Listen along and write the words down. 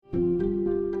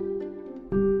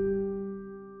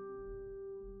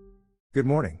Good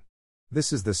morning.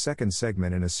 This is the second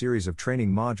segment in a series of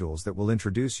training modules that will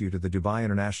introduce you to the Dubai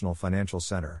International Financial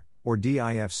Center, or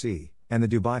DIFC, and the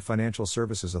Dubai Financial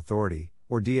Services Authority,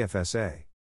 or DFSA.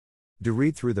 Do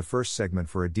read through the first segment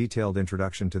for a detailed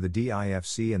introduction to the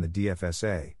DIFC and the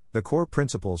DFSA, the core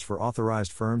principles for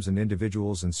authorized firms and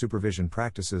individuals and supervision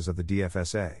practices of the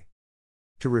DFSA.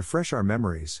 To refresh our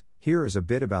memories, here is a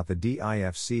bit about the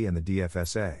DIFC and the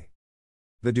DFSA.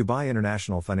 The Dubai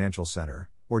International Financial Center,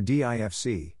 or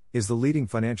DIFC, is the leading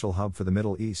financial hub for the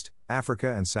Middle East,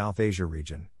 Africa and South Asia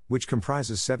region, which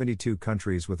comprises 72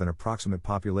 countries with an approximate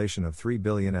population of 3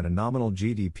 billion and a nominal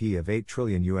GDP of $8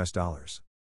 trillion.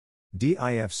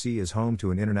 DIFC is home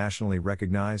to an internationally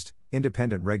recognized,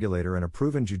 independent regulator and a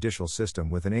proven judicial system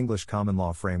with an English common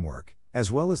law framework,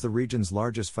 as well as the region's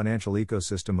largest financial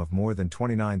ecosystem of more than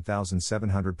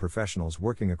 29,700 professionals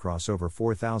working across over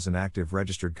 4,000 active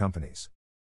registered companies.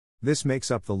 This makes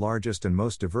up the largest and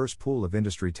most diverse pool of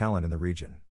industry talent in the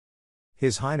region.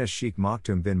 His Highness Sheikh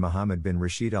Maktoum bin Mohammed bin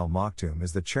Rashid Al Maktoum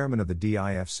is the chairman of the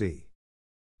DIFC.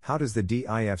 How does the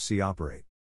DIFC operate?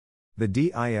 The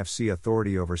DIFC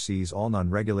authority oversees all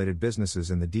non-regulated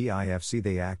businesses in the DIFC.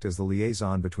 They act as the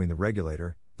liaison between the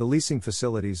regulator, the leasing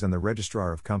facilities and the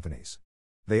registrar of companies.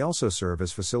 They also serve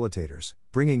as facilitators,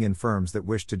 bringing in firms that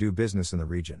wish to do business in the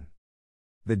region.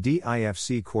 The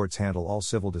DIFC courts handle all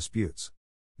civil disputes.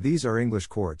 These are English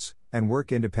courts, and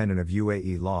work independent of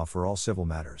UAE law for all civil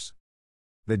matters.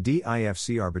 The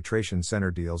DIFC Arbitration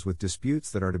Center deals with disputes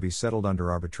that are to be settled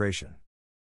under arbitration.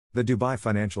 The Dubai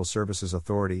Financial Services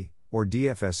Authority, or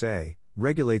DFSA,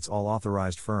 regulates all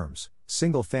authorized firms,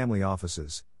 single-family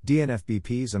offices,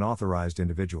 DNFBPs and authorized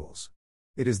individuals.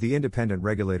 It is the independent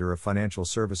regulator of financial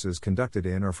services conducted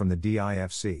in or from the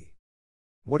DIFC.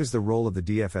 What is the role of the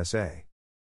DFSA?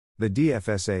 The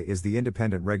DFSA is the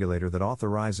independent regulator that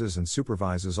authorizes and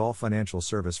supervises all financial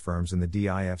service firms in the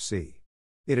DIFC.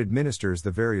 It administers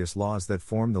the various laws that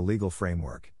form the legal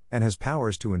framework, and has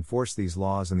powers to enforce these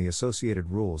laws and the associated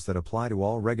rules that apply to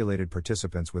all regulated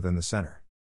participants within the center.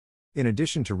 In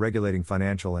addition to regulating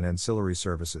financial and ancillary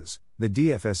services, the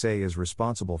DFSA is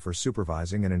responsible for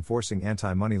supervising and enforcing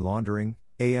anti-money laundering,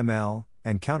 AML,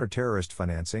 and counter-terrorist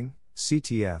financing,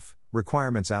 CTF,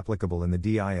 requirements applicable in the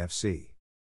DIFC.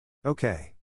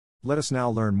 Okay. Let us now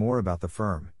learn more about the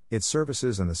firm, its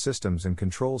services and the systems and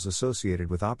controls associated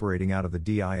with operating out of the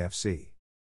DIFC.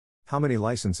 How many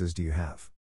licenses do you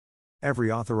have?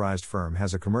 Every authorized firm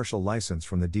has a commercial license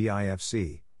from the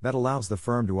DIFC that allows the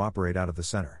firm to operate out of the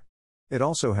center. It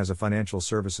also has a financial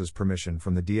services permission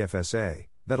from the DFSA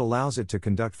that allows it to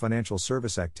conduct financial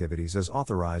service activities as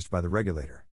authorized by the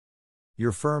regulator.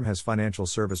 Your firm has financial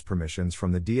service permissions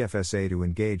from the DFSA to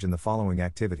engage in the following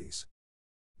activities: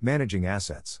 managing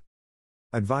assets,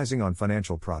 advising on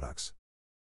financial products,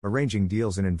 arranging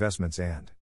deals in investments,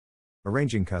 and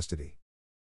arranging custody.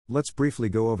 Let's briefly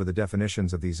go over the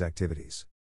definitions of these activities.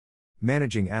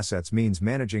 Managing assets means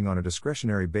managing on a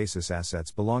discretionary basis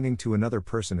assets belonging to another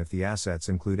person if the assets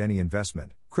include any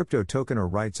investment, crypto token or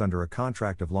rights under a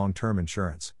contract of long-term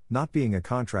insurance, not being a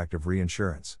contract of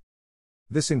reinsurance.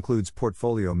 This includes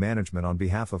portfolio management on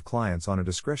behalf of clients on a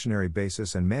discretionary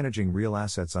basis and managing real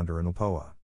assets under an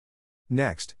LPOA.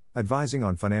 Next, advising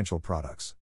on financial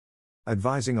products.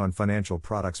 Advising on financial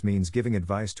products means giving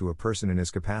advice to a person in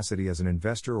his capacity as an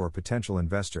investor or potential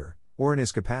investor, or in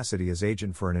his capacity as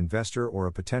agent for an investor or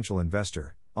a potential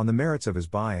investor, on the merits of his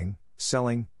buying,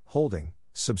 selling, holding,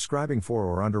 subscribing for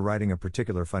or underwriting a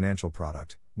particular financial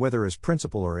product, whether as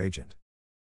principal or agent.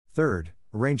 Third,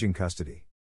 arranging custody.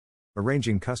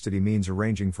 Arranging custody means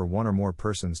arranging for one or more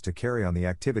persons to carry on the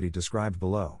activity described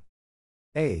below.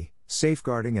 A.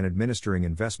 Safeguarding and administering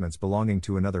investments belonging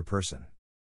to another person.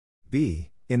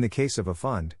 B. In the case of a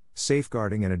fund,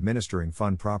 safeguarding and administering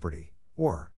fund property,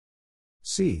 or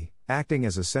C. Acting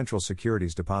as a central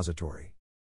securities depository.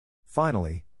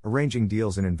 Finally, arranging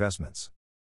deals in investments.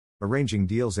 Arranging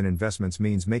deals in investments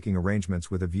means making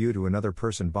arrangements with a view to another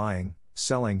person buying,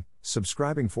 selling,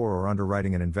 subscribing for or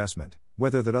underwriting an investment,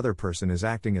 whether that other person is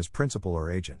acting as principal or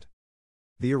agent.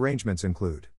 The arrangements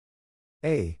include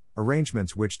A.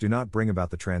 Arrangements which do not bring about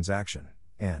the transaction,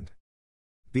 and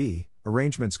B.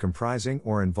 Arrangements comprising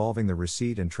or involving the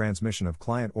receipt and transmission of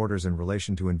client orders in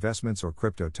relation to investments or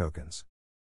crypto tokens.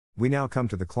 We now come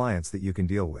to the clients that you can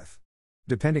deal with.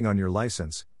 Depending on your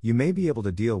license, you may be able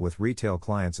to deal with retail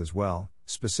clients as well,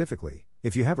 specifically,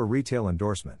 if you have a retail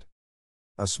endorsement.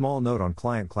 A small note on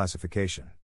client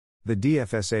classification. The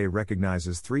DFSA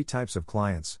recognizes 3 types of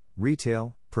clients: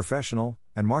 retail, professional,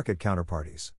 and market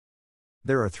counterparties.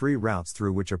 There are 3 routes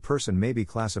through which a person may be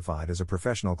classified as a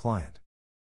professional client.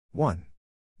 1.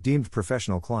 Deemed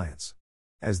professional clients.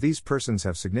 as these persons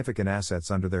have significant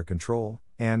assets under their control,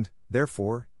 and,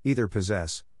 therefore, either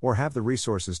possess, or have the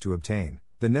resources to obtain,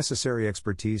 the necessary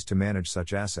expertise to manage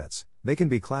such assets, they can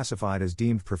be classified as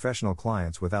deemed professional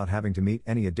clients without having to meet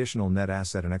any additional net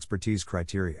asset and expertise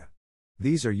criteria.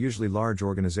 These are usually large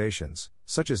organizations,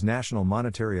 such as national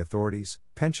monetary authorities,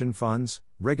 pension funds,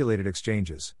 regulated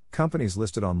exchanges, companies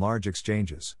listed on large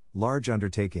exchanges, large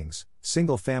undertakings,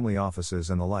 single-family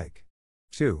offices and the like.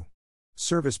 2.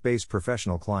 Service-based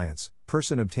professional clients,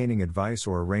 person obtaining advice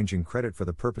or arranging credit for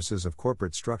the purposes of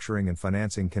corporate structuring and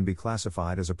financing can be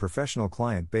classified as a professional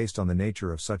client based on the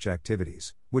nature of such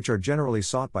activities, which are generally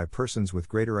sought by persons with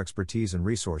greater expertise and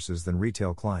resources than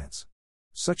retail clients.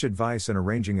 Such advice and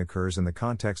arranging occurs in the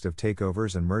context of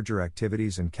takeovers and merger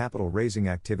activities and capital raising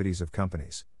activities of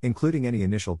companies, including any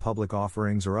initial public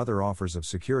offerings or other offers of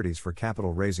securities for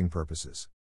capital raising purposes.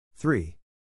 3.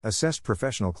 Assessed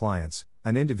professional clients.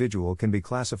 An individual can be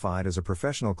classified as a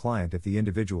professional client if the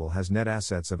individual has net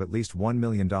assets of at least $1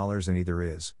 million and either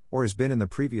is, or has been in the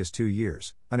previous 2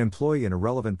 years, an employee in a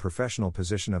relevant professional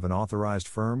position of an authorized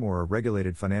firm or a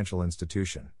regulated financial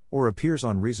institution, or appears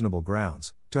on reasonable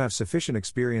grounds to have sufficient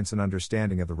experience and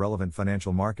understanding of the relevant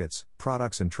financial markets,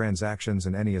 products and transactions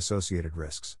and any associated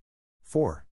risks.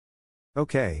 4.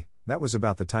 Okay, that was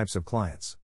about the types of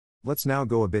clients. Let's now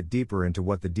go a bit deeper into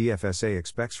what the DFSA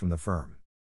expects from the firm.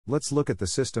 Let's look at the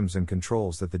systems and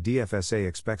controls that the DFSA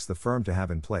expects the firm to have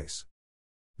in place.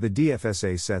 The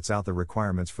DFSA sets out the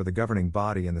requirements for the governing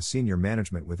body and the senior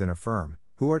management within a firm,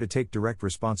 who are to take direct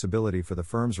responsibility for the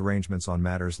firm's arrangements on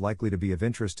matters likely to be of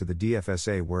interest to the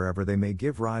DFSA wherever they may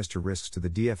give rise to risks to the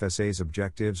DFSA's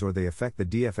objectives or they affect the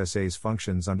DFSA's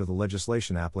functions under the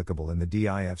legislation applicable in the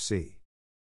DIFC.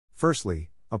 Firstly,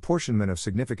 apportionment of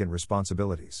significant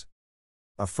responsibilities.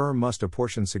 A firm must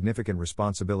apportion significant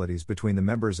responsibilities between the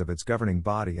members of its governing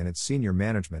body and its senior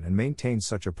management and maintain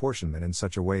such apportionment in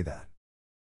such a way that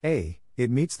a. It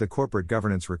meets the corporate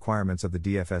governance requirements of the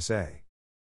DFSA.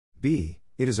 b.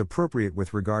 It is appropriate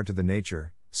with regard to the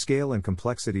nature, scale and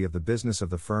complexity of the business of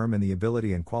the firm and the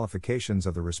ability and qualifications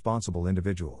of the responsible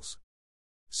individuals.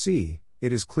 c.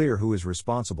 It is clear who is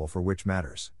responsible for which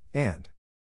matters, and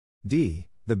d.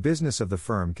 The business of the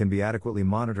firm can be adequately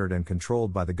monitored and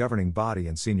controlled by the governing body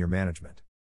and senior management.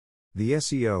 The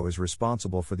SEO is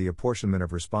responsible for the apportionment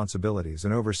of responsibilities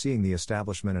and overseeing the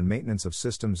establishment and maintenance of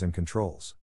systems and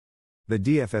controls. The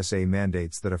DFSA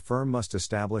mandates that a firm must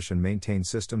establish and maintain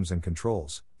systems and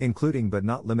controls, including but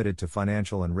not limited to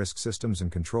financial and risk systems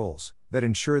and controls, that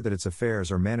ensure that its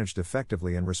affairs are managed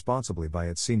effectively and responsibly by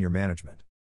its senior management.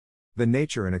 The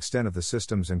nature and extent of the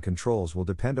systems and controls will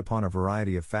depend upon a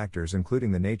variety of factors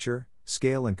including the nature,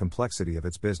 scale and complexity of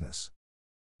its business.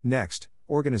 Next,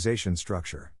 organization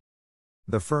structure.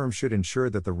 The firm should ensure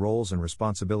that the roles and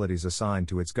responsibilities assigned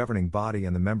to its governing body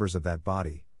and the members of that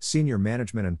body, senior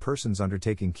management and persons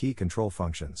undertaking key control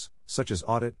functions, such as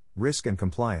audit, risk and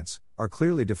compliance, are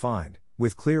clearly defined,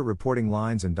 with clear reporting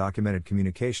lines and documented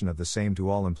communication of the same to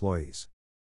all employees.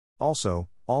 Also,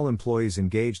 all employees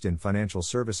engaged in financial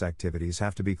service activities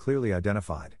have to be clearly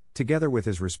identified, together with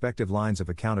his respective lines of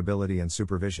accountability and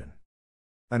supervision.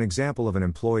 An example of an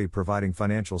employee providing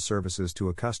financial services to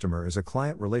a customer is a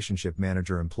client relationship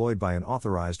manager employed by an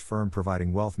authorized firm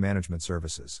providing wealth management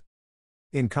services.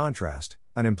 In contrast,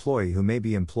 an employee who may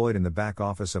be employed in the back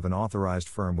office of an authorized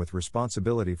firm with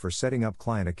responsibility for setting up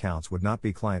client accounts would not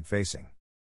be client-facing.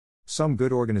 Some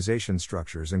good organization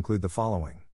structures include the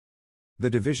following. The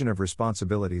division of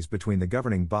responsibilities between the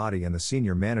governing body and the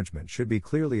senior management should be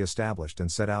clearly established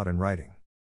and set out in writing.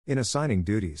 In assigning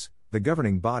duties, the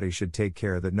governing body should take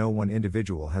care that no one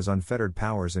individual has unfettered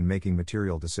powers in making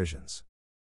material decisions.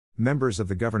 Members of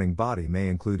the governing body may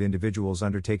include individuals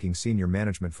undertaking senior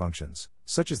management functions,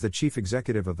 such as the chief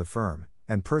executive of the firm,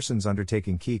 and persons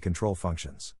undertaking key control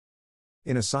functions.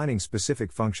 In assigning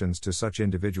specific functions to such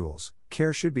individuals,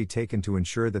 care should be taken to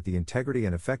ensure that the integrity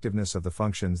and effectiveness of the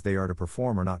functions they are to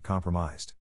perform are not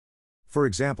compromised. For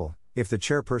example, if the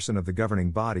chairperson of the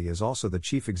governing body is also the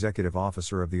chief executive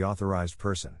officer of the authorized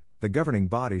person, the governing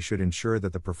body should ensure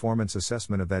that the performance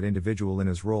assessment of that individual in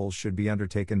his roles should be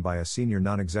undertaken by a senior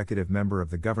non-executive member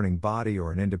of the governing body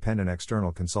or an independent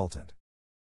external consultant.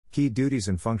 Key duties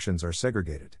and functions are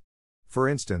segregated. For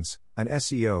instance, an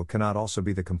SEO cannot also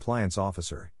be the compliance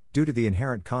officer, due to the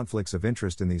inherent conflicts of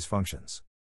interest in these functions.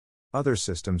 Other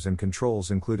systems and controls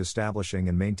include establishing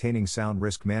and maintaining sound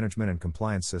risk management and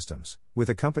compliance systems, with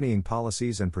accompanying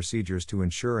policies and procedures to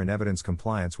ensure and evidence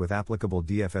compliance with applicable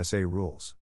DFSA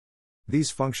rules.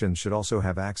 These functions should also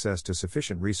have access to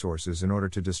sufficient resources in order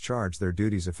to discharge their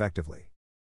duties effectively.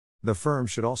 The firm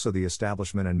should also the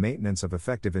establishment and maintenance of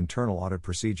effective internal audit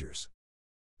procedures.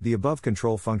 The above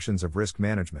control functions of risk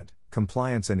management,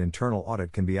 compliance, and internal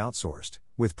audit can be outsourced,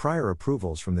 with prior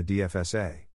approvals from the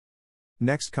DFSA.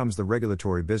 Next comes the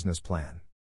regulatory business plan.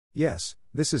 Yes,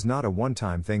 this is not a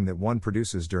one-time thing that one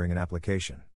produces during an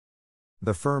application.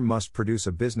 The firm must produce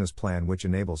a business plan which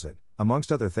enables it,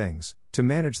 amongst other things, to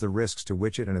manage the risks to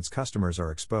which it and its customers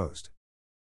are exposed.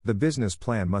 The business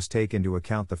plan must take into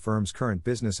account the firm's current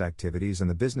business activities and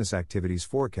the business activities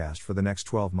forecast for the next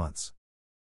 12 months.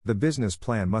 The business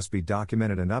plan must be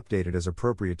documented and updated as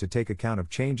appropriate to take account of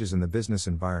changes in the business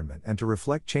environment and to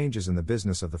reflect changes in the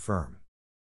business of the firm.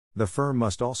 The firm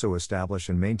must also establish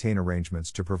and maintain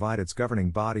arrangements to provide its governing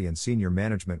body and senior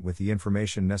management with the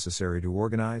information necessary to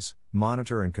organize,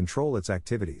 monitor, and control its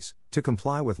activities, to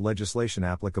comply with legislation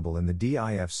applicable in the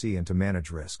DIFC, and to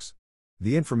manage risks.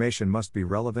 The information must be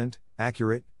relevant,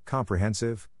 accurate,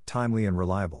 comprehensive, timely, and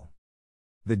reliable.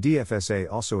 The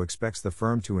DFSA also expects the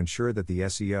firm to ensure that the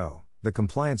SEO, the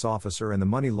compliance officer, and the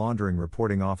money laundering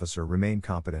reporting officer remain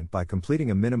competent by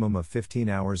completing a minimum of 15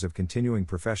 hours of continuing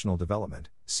professional development,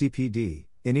 CPD,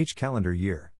 in each calendar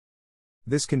year.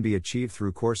 This can be achieved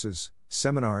through courses,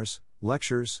 seminars,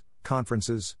 lectures,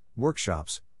 conferences,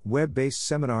 workshops, web-based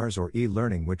seminars, or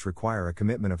e-learning which require a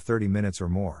commitment of 30 minutes or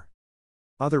more.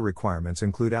 Other requirements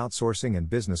include outsourcing and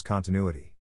business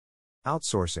continuity.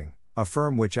 Outsourcing: a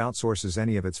firm which outsources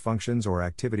any of its functions or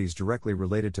activities directly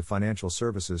related to financial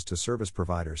services to service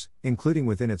providers, including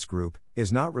within its group,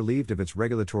 is not relieved of its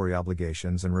regulatory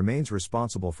obligations and remains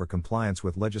responsible for compliance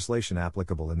with legislation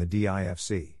applicable in the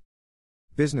DIFC.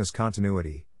 Business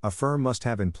continuity: a firm must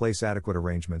have in place adequate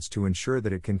arrangements to ensure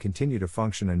that it can continue to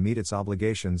function and meet its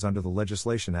obligations under the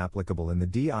legislation applicable in the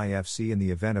DIFC in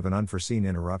the event of an unforeseen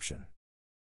interruption.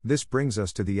 This brings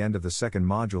us to the end of the second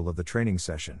module of the training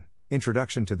session,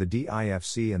 Introduction to the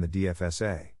DIFC and the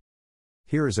DFSA.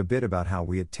 Here is a bit about how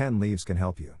we at 10 Leaves can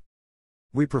help you.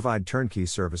 We provide turnkey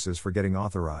services for getting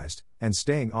authorized and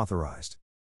staying authorized.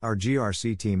 Our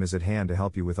GRC team is at hand to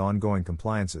help you with ongoing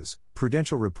compliances,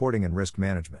 prudential reporting, and risk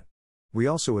management. We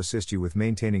also assist you with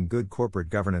maintaining good corporate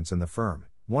governance in the firm,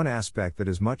 one aspect that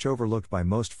is much overlooked by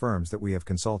most firms that we have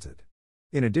consulted.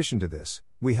 In addition to this,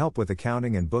 we help with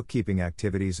accounting and bookkeeping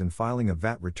activities and filing of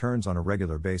VAT returns on a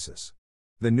regular basis.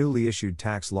 The newly issued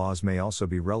tax laws may also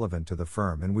be relevant to the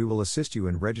firm, and we will assist you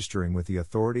in registering with the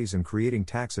authorities and creating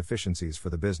tax efficiencies for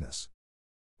the business.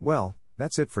 Well,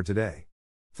 that's it for today.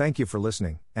 Thank you for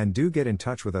listening, and do get in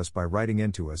touch with us by writing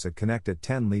into us at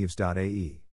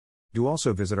connect@10leaves.ae. Do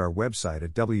also visit our website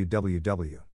at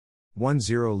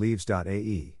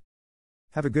www.10leaves.ae.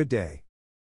 Have a good day.